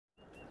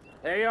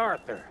Hey,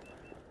 Arthur.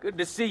 Good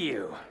to see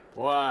you.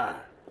 Why?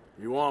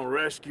 You want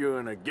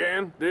rescuing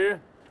again,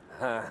 dear?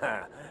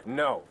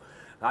 No.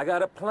 I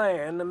got a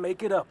plan to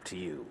make it up to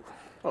you.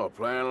 Oh,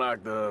 plan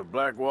like the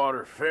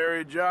Blackwater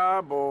ferry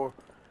job, or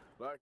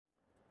like...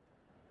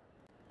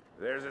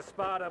 There's a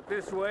spot up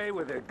this way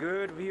with a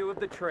good view of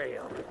the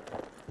trail.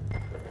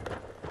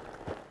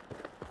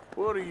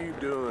 What are you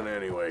doing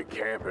anyway,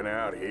 camping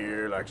out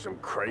here like some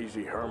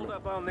crazy hermit? Hold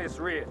up on this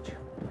ridge.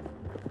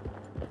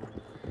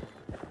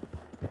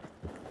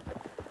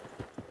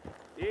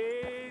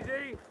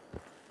 Easy.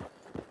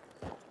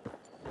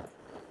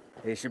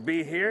 They should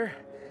be here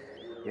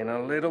in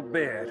a little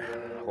bit.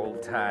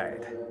 Hold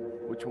tight.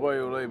 Which way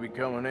will they be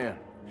coming in?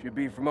 Should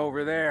be from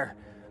over there.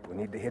 We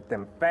need to hit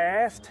them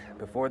fast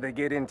before they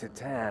get into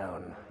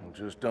town. Well,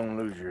 just don't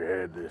lose your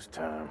head this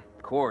time.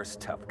 Of course,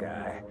 tough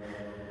guy.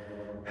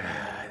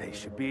 They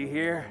should be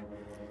here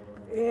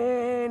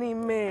any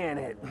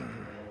minute.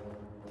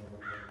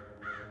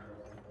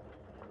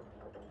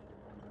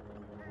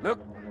 Look,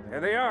 there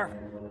they are.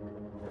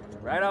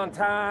 Right on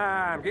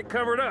time. Get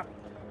covered up.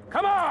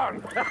 Come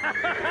on!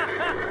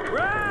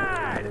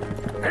 Ride!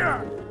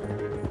 Here!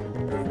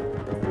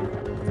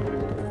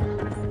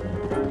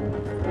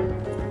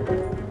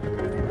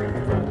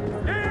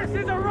 This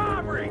is a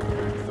robbery!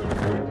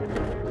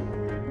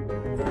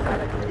 Not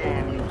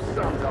again, you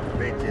sons of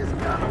bitches,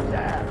 gonna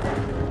die.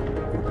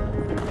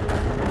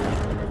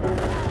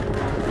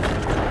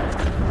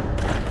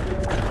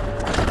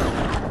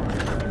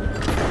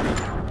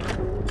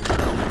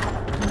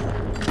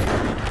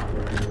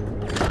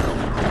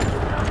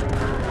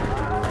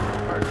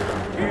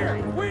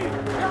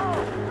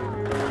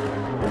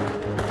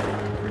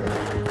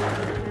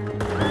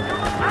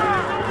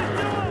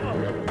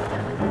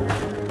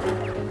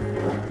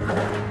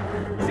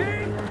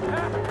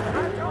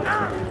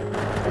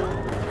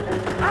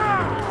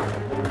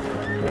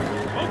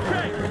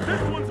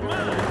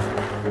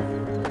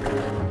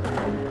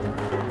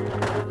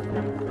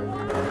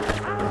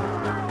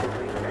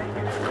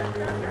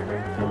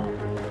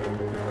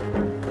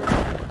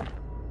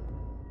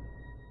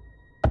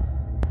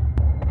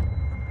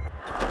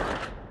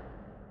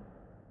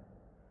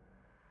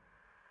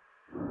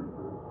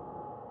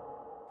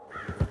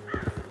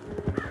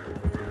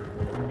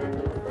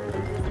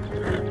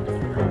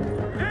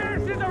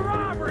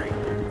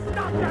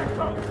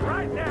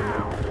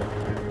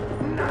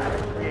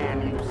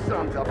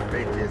 Sons of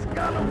bitches,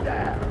 gonna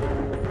die.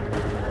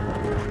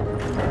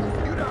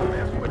 You done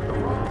mess with the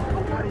wrong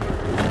nobody.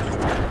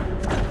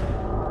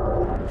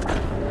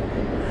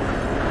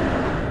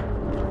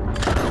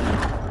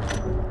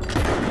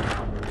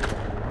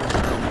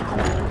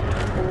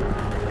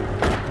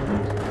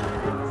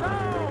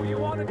 So, you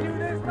want to do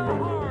this the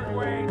hard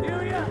way, do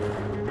you?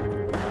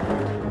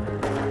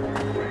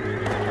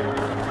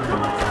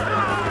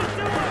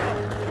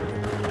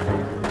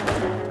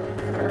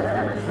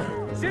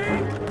 See?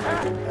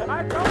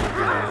 I told you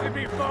this would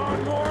be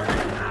fun,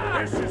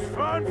 Morgan. This is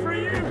fun for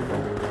you?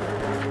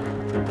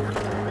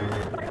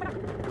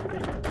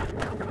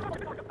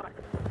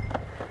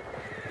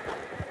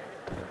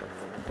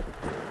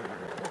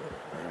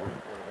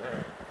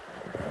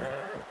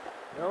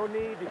 No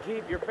need to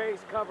keep your face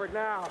covered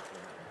now.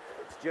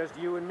 It's just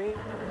you and me.